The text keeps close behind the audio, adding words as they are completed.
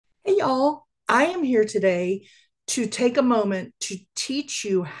y'all. I am here today to take a moment to teach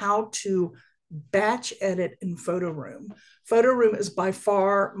you how to batch edit in Photo Room. Photo Room is by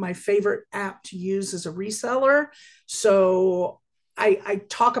far my favorite app to use as a reseller. So I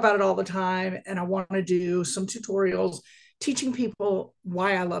talk about it all the time, and I want to do some tutorials teaching people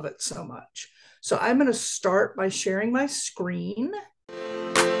why I love it so much. So I'm going to start by sharing my screen.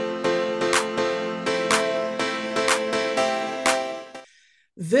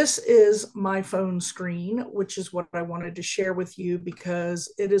 This is my phone screen, which is what I wanted to share with you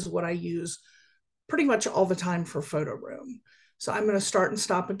because it is what I use pretty much all the time for Photo Room. So I'm going to start and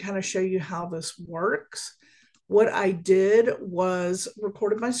stop and kind of show you how this works. What I did was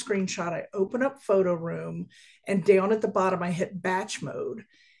recorded my screenshot. I open up Photo Room, and down at the bottom, I hit batch mode.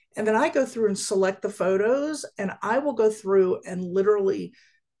 And then I go through and select the photos, and I will go through and literally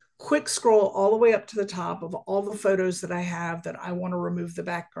quick scroll all the way up to the top of all the photos that I have that I want to remove the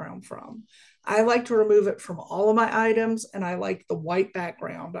background from. I like to remove it from all of my items, and I like the white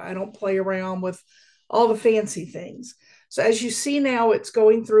background. I don't play around with all the fancy things. So as you see now, it's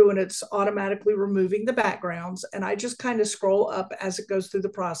going through and it's automatically removing the backgrounds. And I just kind of scroll up as it goes through the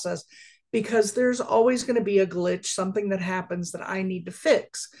process because there's always going to be a glitch, something that happens that I need to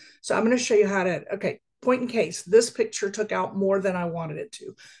fix. So I'm going to show you how to, okay, point in case, this picture took out more than I wanted it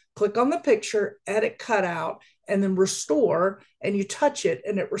to. Click on the picture, edit cutout, and then restore, and you touch it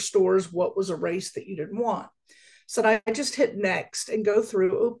and it restores what was erased that you didn't want. So I just hit next and go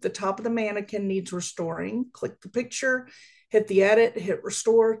through. Oh, the top of the mannequin needs restoring. Click the picture, hit the edit, hit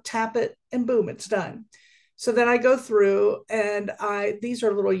restore, tap it, and boom, it's done. So then I go through and these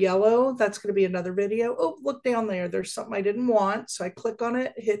are a little yellow. That's going to be another video. Oh, look down there. There's something I didn't want. So I click on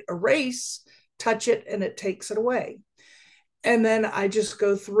it, hit erase, touch it, and it takes it away. And then I just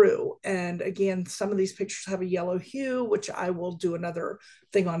go through. And again, some of these pictures have a yellow hue, which I will do another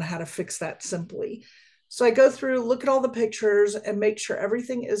thing on how to fix that simply. So I go through, look at all the pictures, and make sure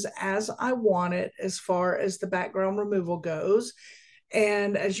everything is as I want it as far as the background removal goes.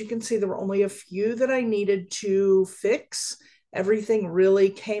 And as you can see, there were only a few that I needed to fix. Everything really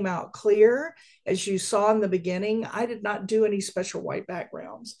came out clear. As you saw in the beginning, I did not do any special white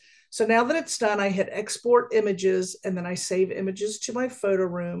backgrounds. So now that it's done, I hit export images, and then I save images to my photo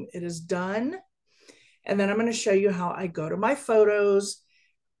room. It is done. And then I'm going to show you how I go to my photos,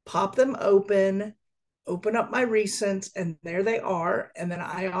 pop them open up my recents, and there they are. And then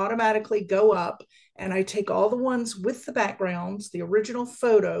I automatically go up and I take all the ones with the backgrounds, the original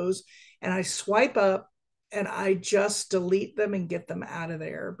photos, and I swipe up and I just delete them and get them out of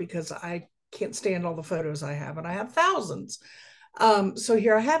there because I can't stand all the photos I have, and I have thousands. So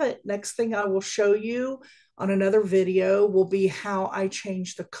here I have it. Next thing I will show you on another video will be how I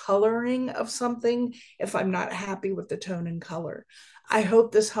change the coloring of something if I'm not happy with the tone and color. I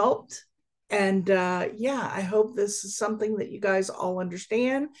hope this helped. And yeah, I hope this is something that you guys all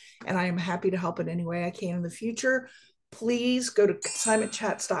understand. And I am happy to help in any way I can in the future. Please go to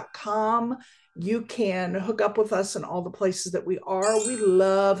consignmentchats.com. You can hook up with us in all the places that we are. We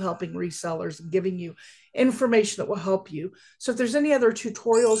love helping resellers and giving you information that will help you. So if there's any other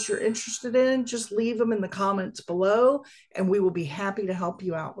tutorials you're interested in, just leave them in the comments below, and we will be happy to help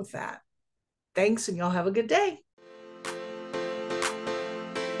you out with that. Thanks, and y'all have a good day.